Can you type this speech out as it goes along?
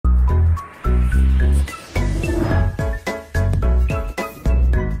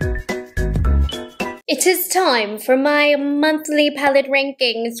It is time for my monthly palette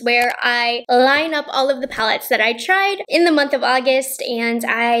rankings where I line up all of the palettes that I tried in the month of August and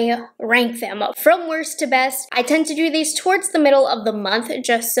I rank them from worst to best. I tend to do these towards the middle of the month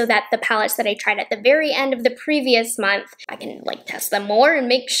just so that the palettes that I tried at the very end of the previous month, I can like test them more and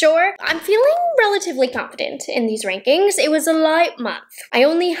make sure. I'm feeling relatively confident in these rankings. It was a light month. I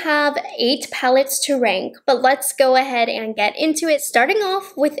only have 8 palettes to rank, but let's go ahead and get into it, starting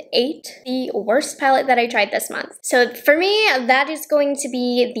off with 8, the worst palette that I tried this month. So for me, that is going to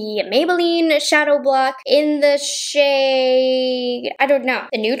be the Maybelline Shadow Block in the shade, I don't know,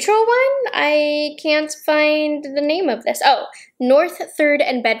 the neutral one? I can't find the name of this. Oh, North 3rd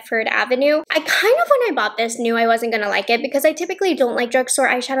and Bedford Avenue. I kind of, when I bought this, knew I wasn't gonna like it because I typically don't like drugstore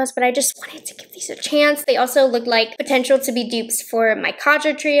eyeshadows, but I just wanted to give these a chance. They also look like potential to be dupes for my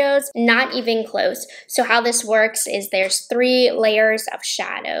Kaja trios, not even close. So how this works is there's 3 layers of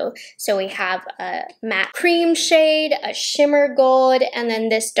shadow. So we have a matte cream shade, a shimmer gold, and then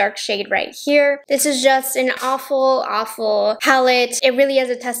this dark shade right here. This is just an awful, awful palette. It really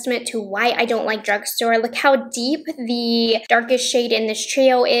is a testament to why I don't like drugstore. Look how deep the darkest shade in this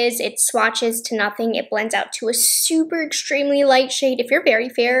trio is. It swatches to nothing. It blends out to a super extremely light shade. If you're very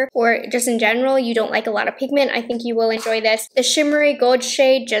fair or just in general you don't like a lot of pigment, I think you will enjoy this. The shimmery gold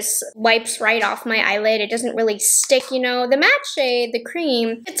shade just wipes right off my eyelid. It doesn't really stick, you know. The matte shade, the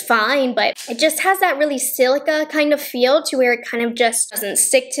cream, it's fine, but it just has that really silica kind of feel to where it kind of just doesn't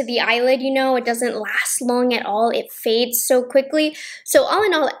stick to the eyelid, you know. It doesn't last long at all. It fades so quickly. So all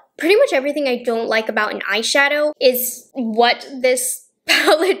in all, pretty much everything I don't like about an eyeshadow is what this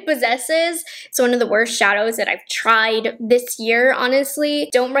palette possesses. It's one of the worst shadows that I've tried this year, honestly.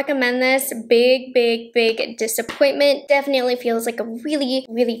 Don't recommend this. Big, big, big disappointment. Definitely feels like a really,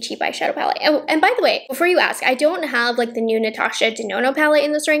 really cheap eyeshadow palette. Oh, and by the way, before you ask, I don't have like the new Natasha Denona palette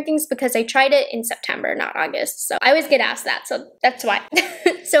in this rankings because I tried it in September, not August. So I always get asked that, so that's why.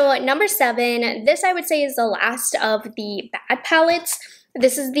 So number 7, this I would say is the last of the bad palettes.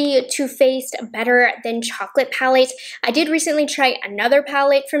 This is the Too Faced Better Than Chocolate palette. I did recently try another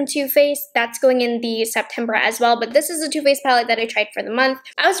palette from Too Faced. That's going in the September as well, but this is the Too Faced palette that I tried for the month.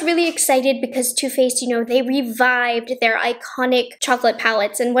 I was really excited because Too Faced, you know, they revived their iconic chocolate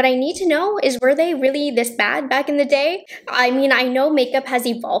palettes, and what I need to know is, were they really this bad back in the day? I mean, I know makeup has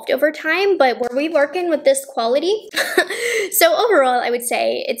evolved over time, but were we working with this quality? So overall, I would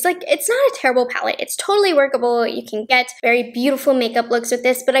say it's not a terrible palette. It's totally workable. You can get very beautiful makeup looks with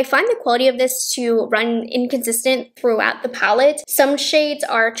this, but I find the quality of this to run inconsistent throughout the palette. Some shades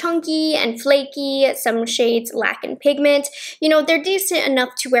are chunky and flaky, some shades lack in pigment. You know, they're decent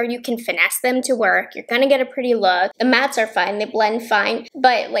enough to where you can finesse them to work. You're gonna get a pretty look. The mattes are fine, they blend fine,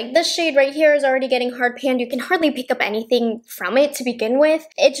 but like this shade right here is already getting hard panned. You can hardly pick up anything from it to begin with.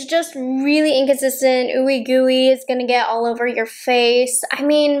 It's just really inconsistent, ooey gooey. It's gonna get all over your face. I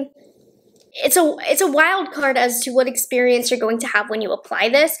mean, it's a wild card as to what experience you're going to have when you apply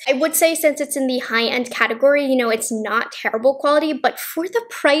this. I would say since it's in the high-end category, you know, it's not terrible quality, but for the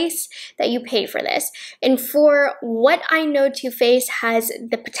price that you pay for this, and for what I know Too Faced has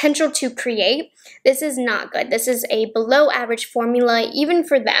the potential to create, this is not good. This is a below average formula even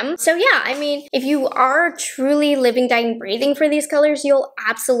for them. So yeah, I mean, if you are truly living, dying, breathing for these colors, you'll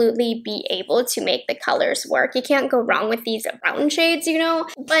absolutely be able to make the colors work. You can't go wrong with these brown shades, you know.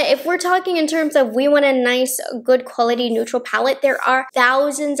 But if we're talking in terms of we want a nice, good quality neutral palette, there are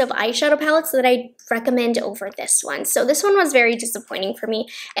thousands of eyeshadow palettes that I recommend over this one. So this one was very disappointing for me,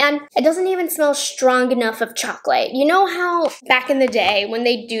 and it doesn't even smell strong enough of chocolate. You know how back in the day when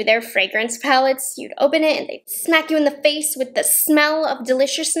they do their fragrance palettes, you'd open it and they'd smack you in the face with the smell of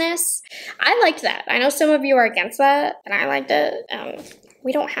deliciousness? I liked that. I know some of you are against that, and I liked it.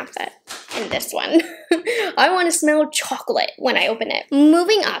 We don't have that in this one. I want to smell chocolate when I open it.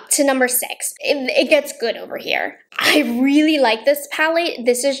 Moving up to number 6. It gets good over here. I really like this palette.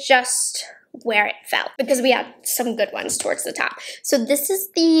 This is just where it fell because we have some good ones towards the top. So this is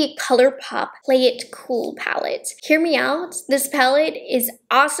the ColourPop Play It Cool palette. Hear me out. This palette is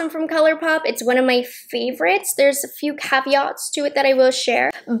awesome from ColourPop. It's one of my favorites. There's a few caveats to it that I will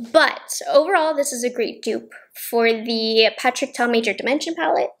share, but overall this is a great dupe for the Patrick Ta Major Dimension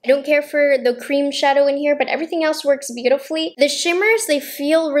palette. I don't care for the cream shadow in here, but everything else works beautifully. The shimmers, they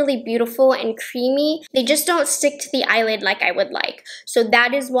feel really beautiful and creamy. They just don't stick to the eyelid like I would like. So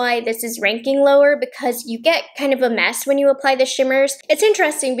that is why this is ranking lower, because you get kind of a mess when you apply the shimmers. It's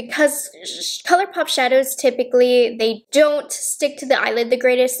interesting because ColourPop shadows typically, they don't stick to the eyelid the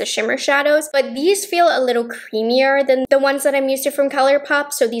greatest, the shimmer shadows, but these feel a little creamier than the ones that I'm used to from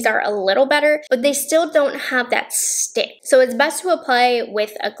ColourPop, so these are a little better, but they still don't have have that stick. So it's best to apply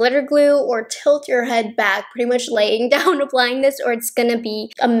with a glitter glue or tilt your head back, pretty much laying down applying this, or it's gonna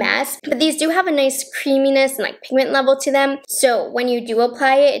be a mess. But these do have a nice creaminess and like pigment level to them. So when you do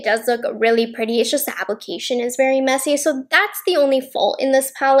apply it, it does look really pretty. It's just the application is very messy. So that's the only fault in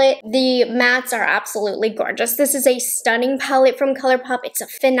this palette. The mattes are absolutely gorgeous. This is a stunning palette from ColourPop. It's a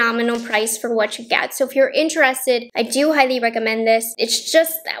phenomenal price for what you get. So if you're interested, I do highly recommend this. It's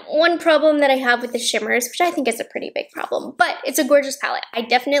just that one problem that I have with the shimmers, which I think is a pretty big problem, but it's a gorgeous palette. I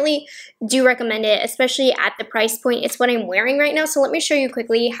definitely do recommend it, especially at the price point. It's what I'm wearing right now. So let me show you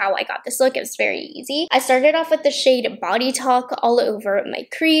quickly how I got this look. It was very easy. I started off with the shade Body Talk all over my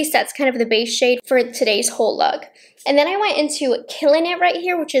crease. That's kind of the base shade for today's whole look. And then I went into Killing It right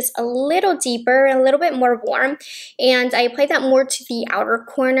here, which is a little deeper, a little bit more warm. And I applied that more to the outer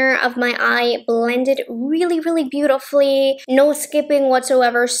corner of my eye, blended really, really beautifully. No skipping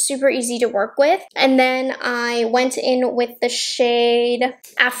whatsoever, super easy to work with. And then I went in with the shade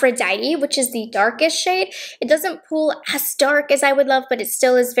Aphrodite, which is the darkest shade. It doesn't pull as dark as I would love, but it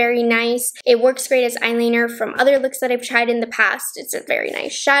still is very nice. It works great as eyeliner from other looks that I've tried in the past. It's a very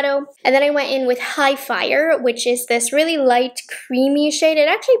nice shadow. And then I went in with High Fire, which is this really light creamy shade. It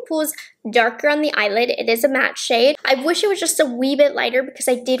actually pulls darker on the eyelid. It is a matte shade. I wish it was just a wee bit lighter because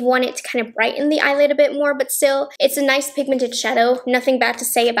I did want it to kind of brighten the eyelid a bit more, but still, it's a nice pigmented shadow. Nothing bad to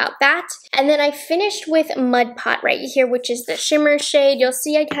say about that. And then I finished with Mud Pot right here, which is the shimmer shade. You'll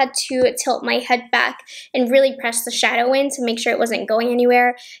see I had to tilt my head back and really press the shadow in to make sure it wasn't going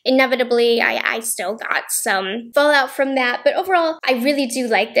anywhere. Inevitably, I still got some fallout from that, but overall, I really do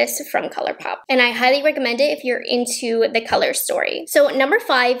like this from ColourPop, and I highly recommend it if you're into the color story. So number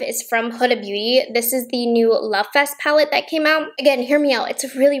 5 is from Huda Beauty. This is the new Love Fest palette that came out. Again, hear me out. It's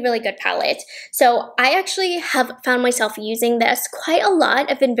a really, really good palette. So I actually have found myself using this quite a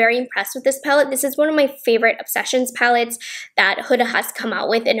lot. I've been very impressed with this palette. This is one of my favorite Obsessions palettes that Huda has come out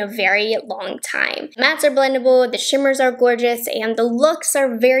with in a very long time. Mattes are blendable, the shimmers are gorgeous, and the looks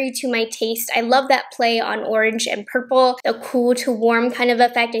are very to my taste. I love that play on orange and purple, the cool to warm kind of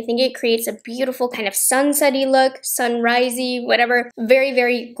effect. I think it creates a beautiful kind of sunsetty look, sunrisey, whatever. Very,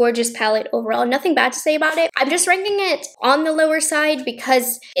 very gorgeous palette overall. Nothing bad to say about it. I'm just ranking it on the lower side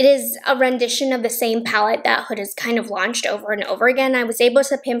because it is a rendition of the same palette that Huda's kind of launched over and over again. I was able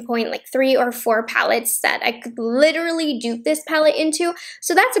to pinpoint like 3 or 4 palettes that I could literally dupe this palette into.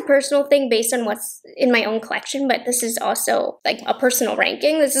 So that's a personal thing based on what's in my own collection, but this is also like a personal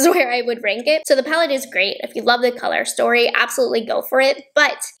ranking. This is where I would rank it. So the palette is great. If you love the color story, absolutely go for it.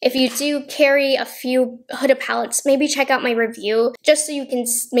 But if you do carry a few Huda palettes, maybe check out my review just so you can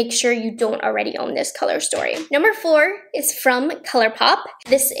make sure you don't already own this color story. Number 4 is from ColourPop.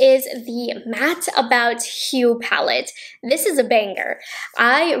 This is the Matte About Hue palette. This is a banger.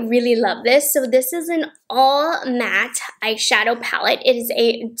 I really love this. So this is an all matte eyeshadow palette. It is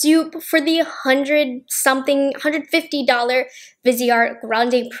a dupe for the $150 Viseart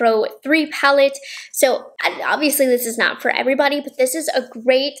Grande Pro 3 palette. So obviously this is not for everybody, but this is a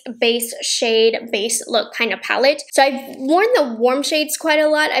great base shade, base look kind of palette. So I've worn the warm shades quite a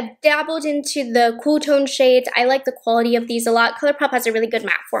lot. I've dabbled into the cool tone shades. I like the quality of these a lot. ColourPop has a really good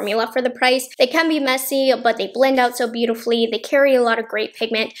matte formula for the price. They can be messy, but they blend out so beautifully. They carry a lot of great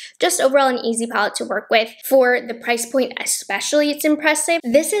pigment. Just overall an easy palette to work with. For the price point especially, it's impressive.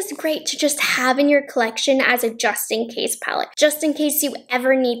 This is great to just have in your collection as a just-in-case palette. Just in case you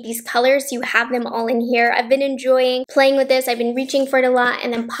ever need these colors, you have them all in here. I've been enjoying playing with this. I've been reaching for it a lot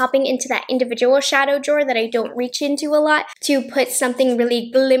and then popping into that individual shadow drawer that I don't reach into a lot to put something really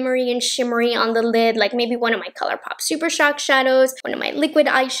glimmery and shimmery on the lid, like maybe one of my ColourPop Super Shock shadows, one of my liquid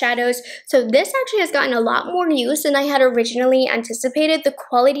eyeshadows. So this actually has gotten a lot more use than I had originally anticipated. The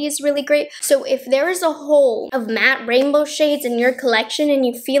quality is really great. So if there is a hole of matte rainbow shades in your collection and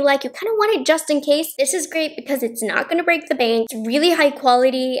you feel like you kind of want it just in case, this is great because it's not going to break the bank. It's really high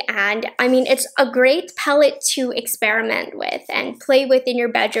quality, and I mean, it's a great palette to experiment with and play with in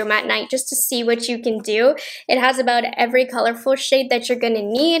your bedroom at night just to see what you can do. It has about every colorful shade that you're going to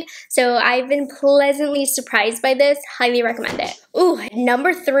need, so I've been pleasantly surprised by this. Highly recommend it. Ooh,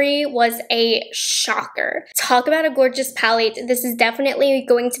 number 3 was a shocker. Talk about a gorgeous palette. This is definitely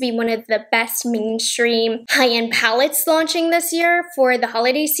going to be one of the best mainstream high-end palettes launching this year for the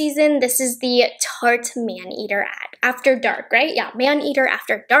holiday season. This is the Tarte Man-Eater After Dark, right? Yeah, Man-Eater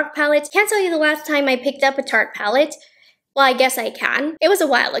After Dark palette. Can't tell you the last time I picked up a Tarte palette. Well, I guess I can. It was a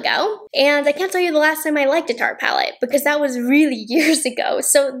while ago, and I can't tell you the last time I liked a Tarte palette because that was really years ago.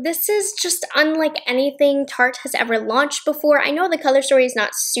 So this is just unlike anything Tarte has ever launched before. I know the color story is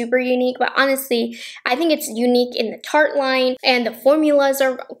not super unique, but honestly, I think it's unique in the Tarte line, and the formulas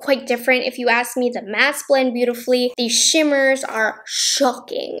are quite different. If you ask me, the mattes blend beautifully. These shimmers are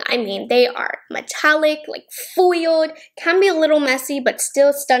shocking. I mean, they are metallic, like foiled, can be a little messy, but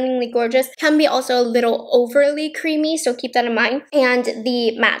still stunningly gorgeous. Can be also a little overly creamy, so keep that in mind. And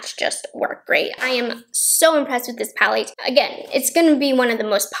the mattes just work great. I am so impressed with this palette. Again, it's gonna be one of the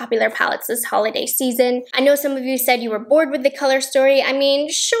most popular palettes this holiday season. I know some of you said you were bored with the color story. I mean,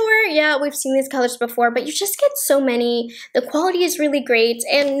 sure, yeah, we've seen these colors before, but you just get so many. The quality is really great,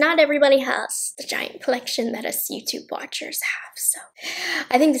 and not everybody has the giant collection that us YouTube watchers have. So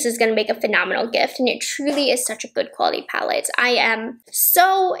I think this is gonna make a phenomenal gift, and it truly is such a good quality palette. I am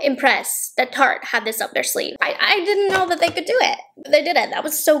so impressed that Tarte had this up their sleeve. I didn't know that they could do it, but they did it. That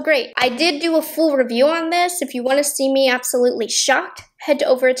was so great. I did do a full review on this. If you want to see me absolutely shocked, head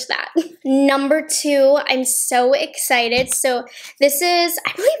over to that. Number 2, I'm so excited. So this is,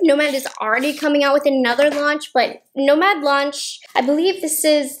 I believe Nomad is already coming out with another launch, but Nomad launch, I believe this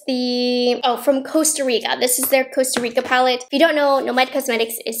is the, from Costa Rica. This is their Costa Rica palette. If you don't know, Nomad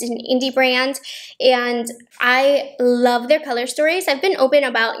Cosmetics is an indie brand, and I love their color stories. I've been open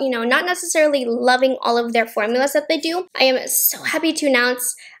about, not necessarily loving all of their formulas that they do. I am so happy to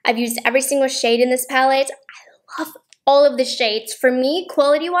announce I've used every single shade in this palette. I love all of the shades. For me,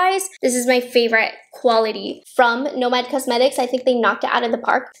 quality-wise, this is my favorite quality from Nomad Cosmetics. I think they knocked it out of the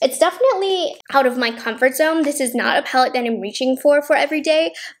park. It's definitely out of my comfort zone. This is not a palette that I'm reaching for every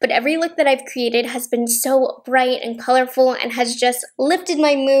day, but every look that I've created has been so bright and colorful and has just lifted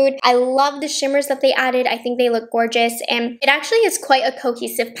my mood. I love the shimmers that they added. I think they look gorgeous, and it actually is quite a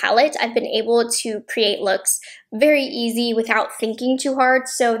cohesive palette. I've been able to create looks very easy without thinking too hard,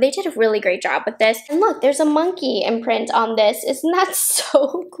 so they did a really great job with this. And look, there's a monkey imprint on this. Isn't that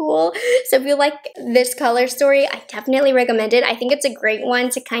so cool? So if you like this color story, I definitely recommend it. I think it's a great one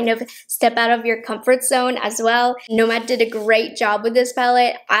to kind of step out of your comfort zone as well. Nomad did a great job with this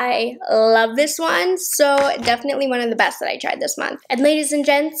palette. I love this one, so definitely one of the best that I tried this month. And ladies and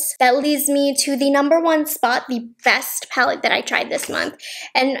gents, that leads me to the number 1 spot, the best palette that I tried this month.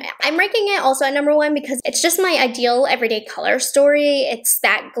 And I'm ranking it also at number 1 because it's just my ideal everyday color story. It's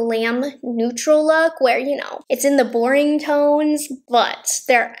that glam neutral look where, it's in the boring tones, but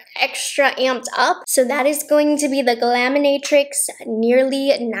they're extra amped up. So that is going to be the Glaminatrix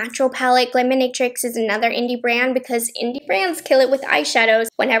Nearly Natural palette. Glaminatrix is another indie brand because indie brands kill it with eyeshadows.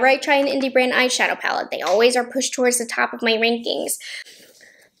 Whenever I try an indie brand eyeshadow palette, they always are pushed towards the top of my rankings.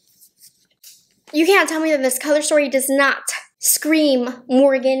 You can't tell me that this color story does not scream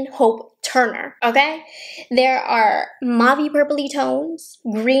Morgan Hope Turner, okay? There are mauvey purpley tones,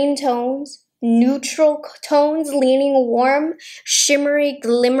 green tones, neutral tones leaning warm, shimmery,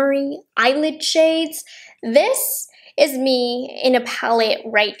 glimmery eyelid shades. This is me in a palette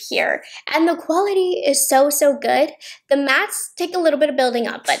right here, and the quality is so good. The mattes take a little bit of building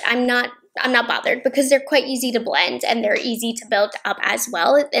up, but I'm not bothered because they're quite easy to blend and they're easy to build up as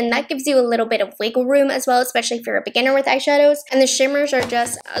well, and that gives you a little bit of wiggle room as well, especially if you're a beginner with eyeshadows. And the shimmers are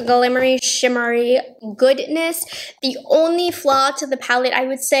just a glimmery, shimmery goodness. The only flaw to the palette, I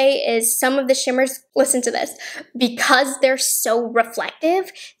would say, is some of the shimmers, listen to this, because they're so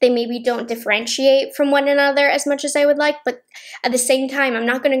reflective, they maybe don't differentiate from one another as much as I would like, but at the same time, I'm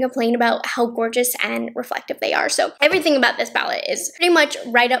not going to complain about how gorgeous and reflective they are. So everything about this palette is pretty much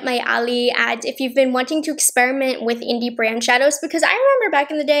right up my alley. And if you've been wanting to experiment with indie brand shadows, because I remember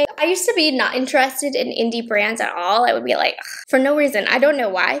back in the day, I used to be not interested in indie brands at all. I would be like, ugh, for no reason. I don't know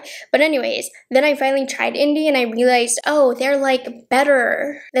why. But anyways, then I finally tried indie and I realized, oh, they're like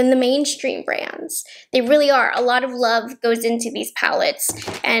better than the mainstream brands. They really are. A lot of love goes into these palettes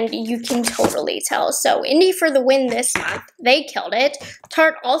and you can totally tell. So indie for the win this month. They killed it.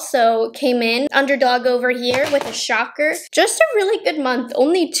 Tarte also came in underdog over here with a shocker. Just a really good month.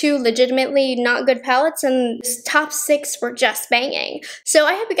 Only 2 legitimately not good palettes, and this top 6 were just banging. So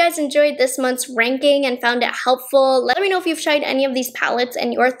I hope you guys enjoyed this month's ranking and found it helpful. Let me know if you've tried any of these palettes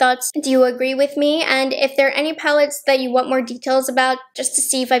and your thoughts. Do you agree with me? And if there are any palettes that you want more details about, just to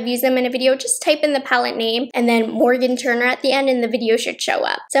see if I've used them in a video, just type in the palette name and then Morgan Turner at the end and the video should show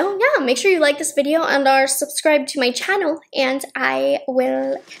up. So yeah, make sure you like this video and are subscribed to my channel, and I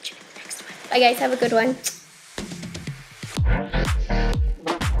will catch you in the next one. Bye guys, have a good one.